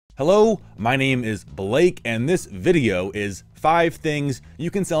Hello, my name is Blake, and this video is 5 things you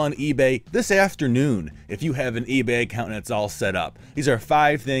can sell on eBay this afternoon if you have an eBay account and it's all set up. These are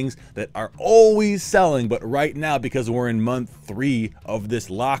 5 things that are always selling, but right now, because we're in month 3 of this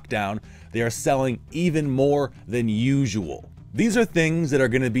lockdown, they are selling even more than usual. These are things that are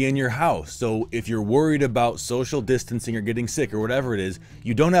going to be in your house, so if you're worried about social distancing or getting sick or whatever it is,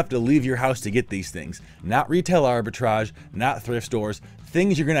 you don't have to leave your house to get these things. Not retail arbitrage, not thrift stores,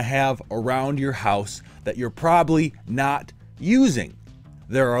 things you're going to have around your house that you're probably not using.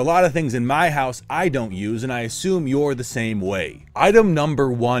 There are a lot of things in my house I don't use, and I assume you're the same way. Item number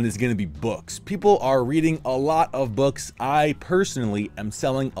 1 is going to be books. People are reading a lot of books. I personally am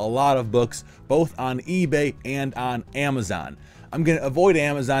selling a lot of books, both on eBay and on Amazon. I'm going to avoid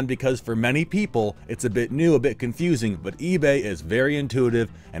Amazon because for many people, it's a bit new, a bit confusing, but eBay is very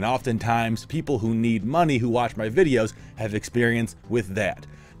intuitive, and oftentimes people who need money who watch my videos have experience with that.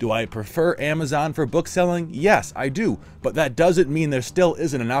 Do I prefer Amazon for book selling? Yes, I do, but that doesn't mean there still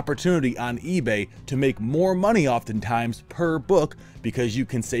isn't an opportunity on eBay to make more money oftentimes per book because you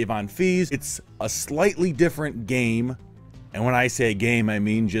can save on fees. It's a slightly different game, and when I say game, I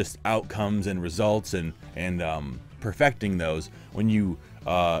mean just outcomes and results and perfecting those when you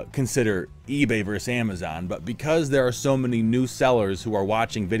consider eBay versus Amazon. But because there are so many new sellers who are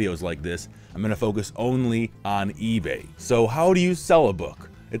watching videos like this, I'm going to focus only on eBay. So how do you sell a book?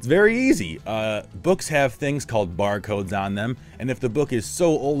 It's very easy. Books have things called barcodes on them, and if the book is so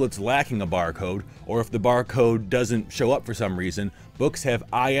old it's lacking a barcode, or if the barcode doesn't show up for some reason, books have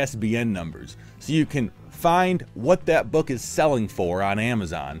ISBN numbers. So you can find what that book is selling for on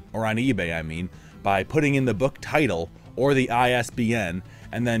Amazon, or on eBay I mean, by putting in the book title or the ISBN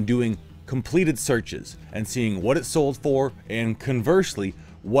and then doing completed searches and seeing what it sold for, and conversely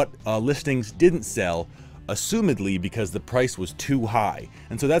what listings didn't sell, assumedly because the price was too high.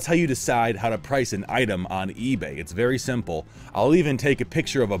 And so that's how you decide how to price an item on eBay. It's very simple. I'll even take a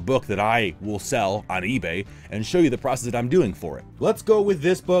picture of a book that I will sell on eBay and show you the process that I'm doing for it. Let's go with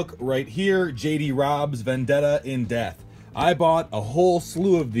this book right here, J.D. Robb's Vendetta in Death. I bought a whole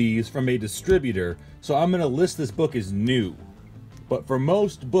slew of these from a distributor, so I'm going to list this book as new. But for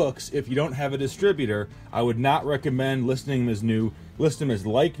most books, if you don't have a distributor, I would not recommend listing them as new. List them as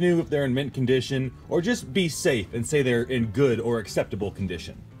like new if they're in mint condition, or just be safe and say they're in good or acceptable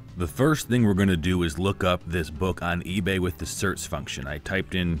condition. The first thing we're going to do is look up this book on eBay with the search function. I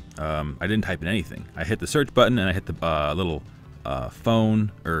typed in, I didn't type in anything. I hit the search button and I hit the little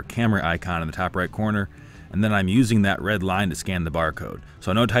phone or camera icon in the top right corner, and then I'm using that red line to scan the barcode.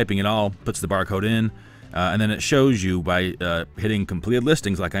 So no typing at all, puts the barcode in, and then it shows you by hitting completed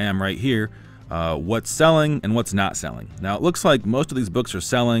listings like I am right here, what's selling and what's not selling. Now it looks like most of these books are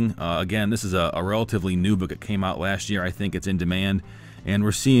selling. Again, this is a relatively new book. It came out last year. I think it's in demand, and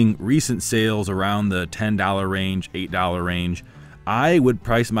we're seeing recent sales around the $10 range, $8 range. I would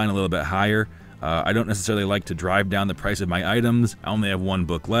price mine a little bit higher. I don't necessarily like to drive down the price of my items. I only have one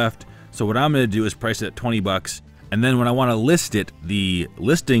book left, so what I'm going to do is price it at 20 bucks. And then when I want to list it, the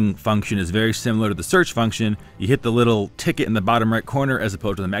listing function is very similar to the search function. You hit the little ticket in the bottom right corner as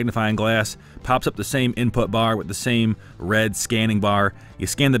opposed to the magnifying glass. Pops up the same input bar with the same red scanning bar. You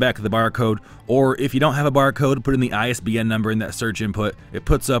scan the back of the barcode, or if you don't have a barcode, put in the ISBN number in that search input. It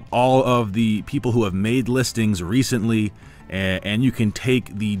puts up all of the people who have made listings recently, and you can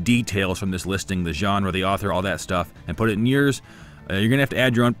take the details from this listing, the genre, the author, all that stuff, and put it in yours. You're going to have to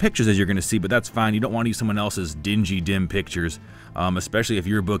add your own pictures, as you're going to see, but that's fine. You don't want to use someone else's dingy, dim pictures, especially if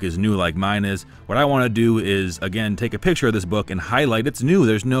your book is new like mine is. What I want to do is, again, take a picture of this book and highlight it's new.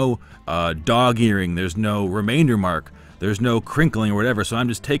 There's no dog earring. There's no remainder mark. There's no crinkling or whatever, so I'm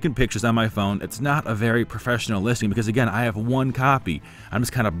just taking pictures on my phone. It's not a very professional listing because, again, I have one copy. I'm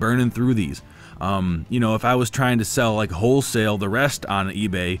just kind of burning through these. You know, if I was trying to sell like wholesale the rest on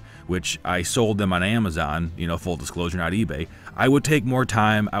eBay, which I sold them on Amazon, you know, full disclosure, not eBay, I would take more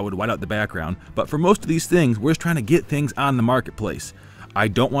time, I would white out the background. But for most of these things, we're just trying to get things on the marketplace. I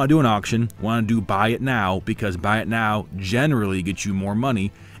don't want to do an auction, want to do buy it now, because buy it now generally gets you more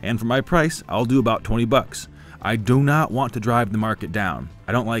money, and for my price, I'll do about 20 bucks. I do not want to drive the market down.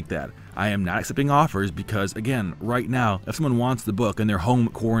 I don't like that. I am not accepting offers because, again, right now, if someone wants the book and they're home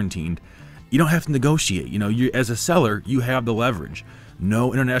quarantined, you don't have to negotiate. You know, as a seller, you have the leverage.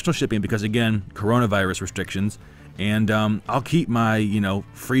 No international shipping because, again, coronavirus restrictions. And I'll keep my, you know,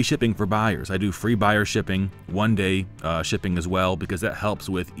 free shipping for buyers. I do free buyer shipping, 1-day shipping as well, because that helps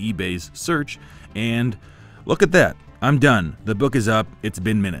with eBay's search. And look at that. I'm done. The book is up. It's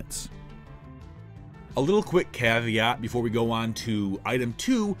been minutes. A little quick caveat before we go on to item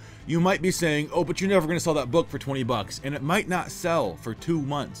 2, you might be saying, oh, but you're never going to sell that book for 20 bucks, and it might not sell for 2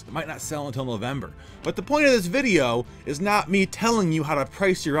 months. It might not sell until November. But the point of this video is not me telling you how to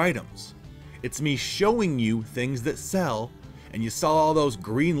price your items. It's me showing you things that sell, and you saw all those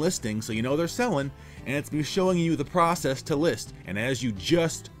green listings, so you know they're selling, and it's me showing you the process to list. And as you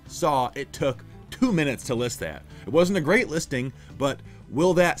just saw, it took 2 minutes to list that. It wasn't a great listing, but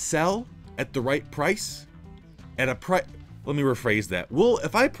will that sell at the right price? At a price, let me rephrase that.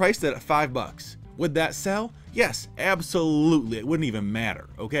 If I priced it at 5 bucks, would that sell? Yes, absolutely. It wouldn't even matter,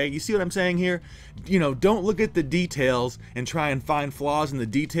 okay? You see what I'm saying here? You know, don't look at the details and try and find flaws in the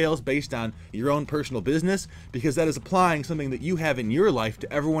details based on your own personal business, because that is applying something that you have in your life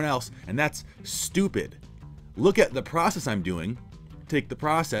to everyone else, and that's stupid. Look at the process I'm doing, take the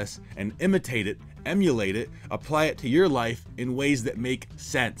process and imitate it, emulate it, apply it to your life in ways that make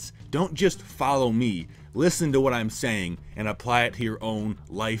sense. Don't just follow me. Listen to what I'm saying and apply it to your own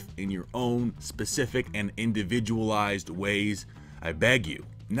life in your own specific and individualized ways. I beg you.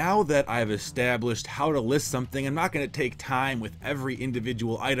 Now that I've established how to list something, I'm not going to take time with every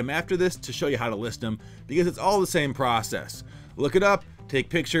individual item after this to show you how to list them, because it's all the same process. Look it up, take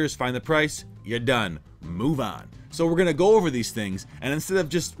pictures, find the price, you're done. Move on. So we're going to go over these things, and instead of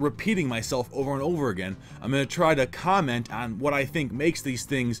just repeating myself over and over again, I'm going to try to comment on what I think makes these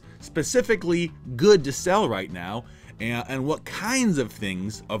things specifically good to sell right now, and what kinds of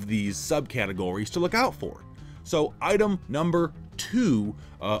things of these subcategories to look out for. So item number 2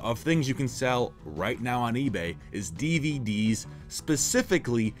 of things you can sell right now on eBay is DVDs,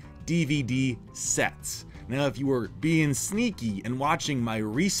 specifically DVD sets. Now, if you were being sneaky and watching my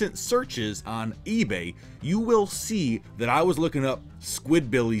recent searches on eBay, you will see that I was looking up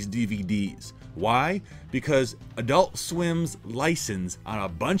Squidbillies DVDs. Why? Because Adult Swim's license on a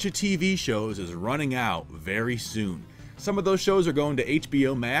bunch of TV shows is running out very soon. Some of those shows are going to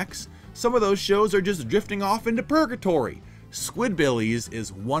HBO Max. Some of those shows are just drifting off into purgatory. Squidbillies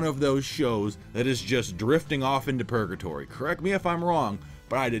is one of those shows that is just drifting off into purgatory. Correct me if I'm wrong,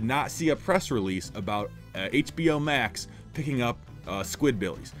 but I did not see a press release about HBO Max picking up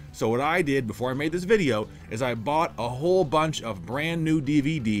Squidbillies. So what I did before I made this video is I bought a whole bunch of brand new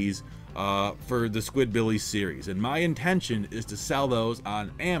DVDs for the Squidbillies series, and my intention is to sell those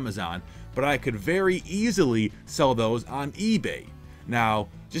on Amazon, but I could very easily sell those on eBay. Now,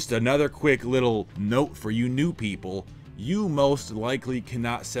 just another quick little note for you new people: you most likely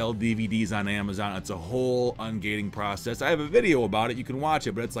cannot sell DVDs on Amazon. It's a whole ungating process. I have a video about it, you can watch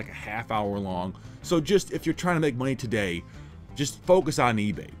it, but it's like a half-hour long. So just, if you're trying to make money today, just focus on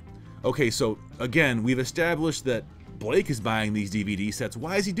eBay. Okay, so again, we've established that Blake is buying these DVD sets.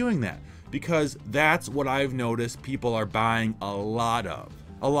 Why is he doing that? Because that's what I've noticed people are buying a lot of.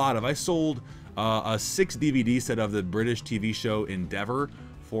 I sold a 6 DVD set of the British TV show Endeavour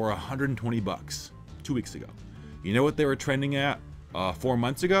for 120 bucks 2 weeks ago. You know what they were trending at 4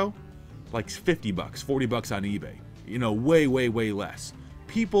 months ago? Like 50 bucks, 40 bucks on eBay. You know, way, way, way less.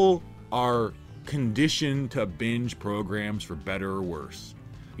 People are conditioned to binge programs for better or worse.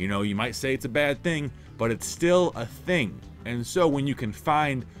 You know, you might say it's a bad thing, but it's still a thing. And so when you can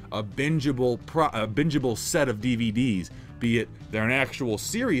find a bingeable set of DVDs, be it they're an actual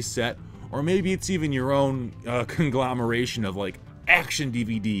series set, or maybe it's even your own conglomeration of like action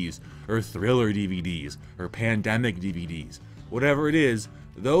DVDs or thriller DVDs or pandemic DVDs, whatever it is,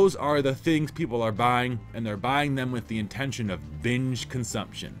 those are the things people are buying, and they're buying them with the intention of binge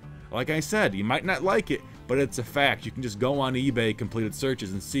consumption. Like I said, you might not like it, but it's a fact. You can just go on eBay, completed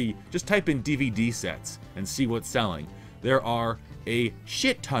searches, and see, just type in DVD sets and see what's selling. There are a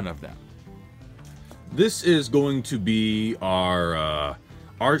shit ton of them. This is going to be our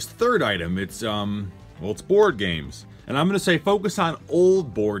third item. It's well, it's board games. And I'm going to say focus on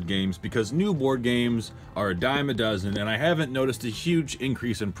old board games, because new board games are a dime a dozen, and I haven't noticed a huge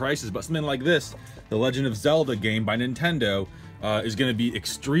increase in prices, but something like this, the Legend of Zelda game by Nintendo, is going to be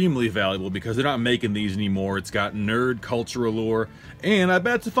extremely valuable because they're not making these anymore. It's got nerd culture allure, and I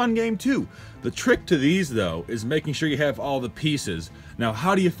bet it's a fun game too. The trick to these, though, is making sure you have all the pieces. Now,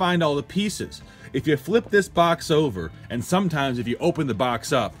 how do you find all the pieces? If you flip this box over, and sometimes if you open the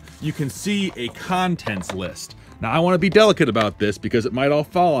box up, you can see a contents list. Now, I want to be delicate about this because it might all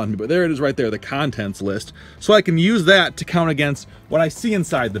fall on me, but there it is right there, the contents list. So I can use that to count against what I see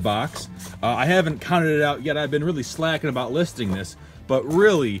inside the box. I haven't counted it out yet. I've been really slacking about listing this, but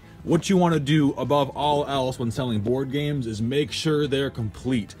really what you want to do above all else when selling board games is make sure they're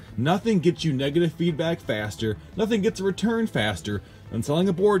complete. Nothing gets you negative feedback faster, nothing gets a return faster than selling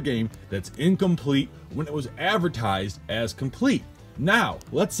a board game that's incomplete when it was advertised as complete. Now,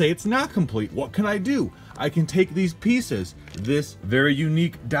 let's say it's not complete. What can I do? I can take these pieces, this very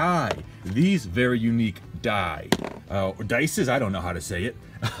unique die, these very unique die, or dices, I don't know how to say it,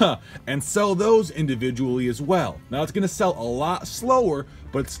 and sell those individually as well. Now it's gonna sell a lot slower,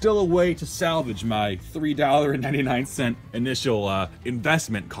 but it's still a way to salvage my $3.99 initial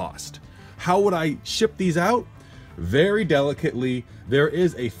investment cost. How would I ship these out? Very delicately. There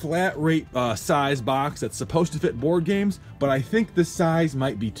is a flat rate size box that's supposed to fit board games, but I think the size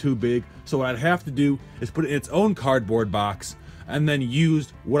might be too big. So what I'd have to do is put it in its own cardboard box and then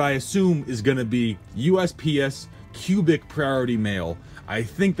use what I assume is gonna be USPS cubic priority mail. I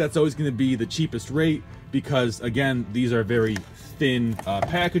think that's always gonna be the cheapest rate because, again, these are very thin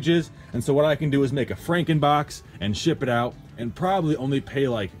packages. And so what I can do is make a Frankenbox and ship it out and probably only pay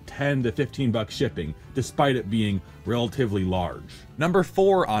like 10 to 15 bucks shipping, despite it being relatively large. Number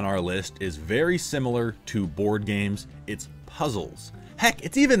 4 on our list is very similar to board games. It's puzzles. Heck,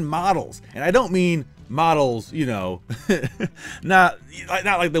 it's even models. And I don't mean models, you know, not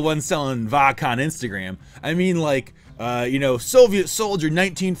like the ones selling vodka on Instagram. I mean like, you know, Soviet soldier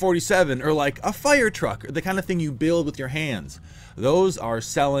 1947, or like a fire truck, or the kind of thing you build with your hands. Those are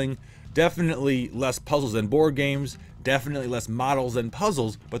selling. Definitely less puzzles than board games, definitely less models than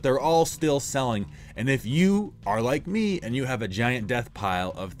puzzles, but they're all still selling. And if you are like me and you have a giant death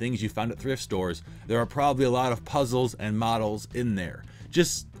pile of things you found at thrift stores, there are probably a lot of puzzles and models in there.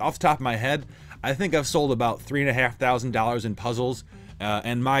 Just off the top of my head, I think I've sold about $3,500 in puzzles,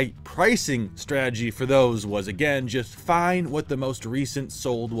 and my pricing strategy for those was, again, just find what the most recent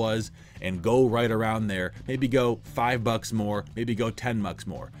sold was and go right around there. Maybe go $5 more, maybe go 10 bucks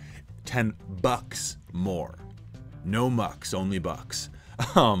more. 10 bucks more. No mucks, only bucks.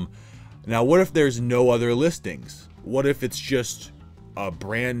 Now what if there's no other listings? What if it's just a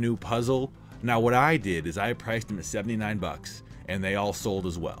brand new puzzle? Now what I did is I priced them at 79 bucks and they all sold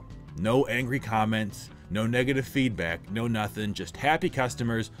as well. No angry comments, no negative feedback, no nothing, just happy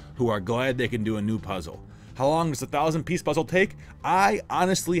customers who are glad they can do a new puzzle. How long does a 1,000-piece puzzle take? I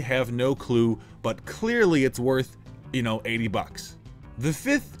honestly have no clue, but clearly it's worth, you know, 80 bucks. The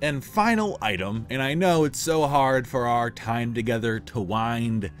 5th and final item, and I know it's so hard for our time together to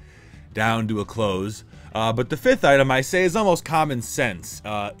wind down to a close, but the 5th item I say is almost common sense,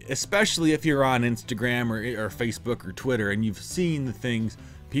 especially if you're on Instagram or Facebook or Twitter and you've seen the things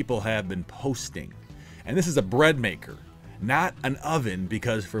people have been posting. And this is a bread maker, not an oven,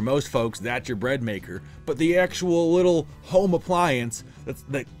 because for most folks that's your bread maker, but the actual little home appliance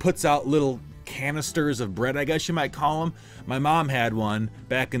that puts out little canisters of bread, I guess you might call them. My mom had one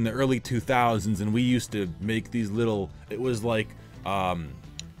back in the early 2000s, and we used to make these little, it was like,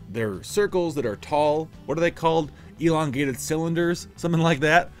 they're circles that are tall. What are they called? Elongated cylinders, something like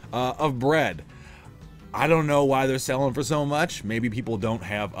that, of bread. I don't know why they're selling for so much. Maybe people don't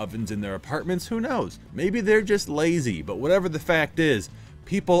have ovens in their apartments. Who knows? Maybe they're just lazy. But whatever the fact is,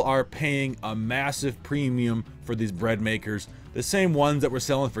 people are paying a massive premium for these bread makers. The same ones that were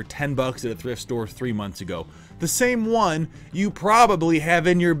selling for 10 bucks at a thrift store 3 months ago. The same one you probably have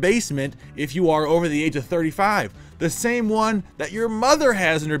in your basement if you are over the age of 35. The same one that your mother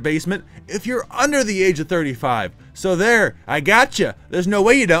has in her basement if you're under the age of 35. So there, I gotcha. There's no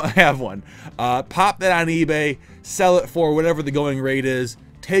way you don't have one. Pop that on eBay, sell it for whatever the going rate is,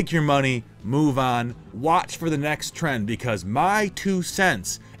 take your money, move on, watch for the next trend, because my 2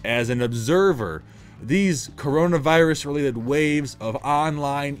 cents as an observer, these coronavirus related waves of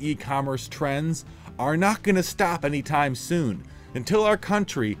online e-commerce trends are not going to stop anytime soon. Until our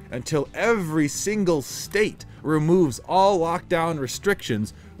country, until every single state removes all lockdown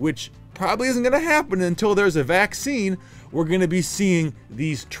restrictions, which probably isn't going to happen until there's a vaccine, we're going to be seeing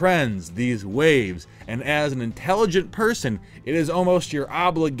these trends, these waves. And as an intelligent person, it is almost your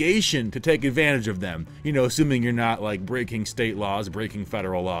obligation to take advantage of them. You know, assuming you're not like breaking state laws, breaking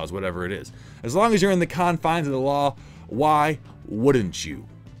federal laws, whatever it is. As long as you're in the confines of the law, why wouldn't you?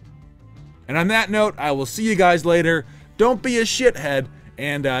 And on that note, I will see you guys later. Don't be a shithead.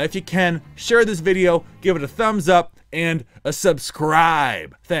 And if you can, share this video, give it a thumbs up, and a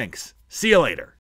subscribe. Thanks. See you later.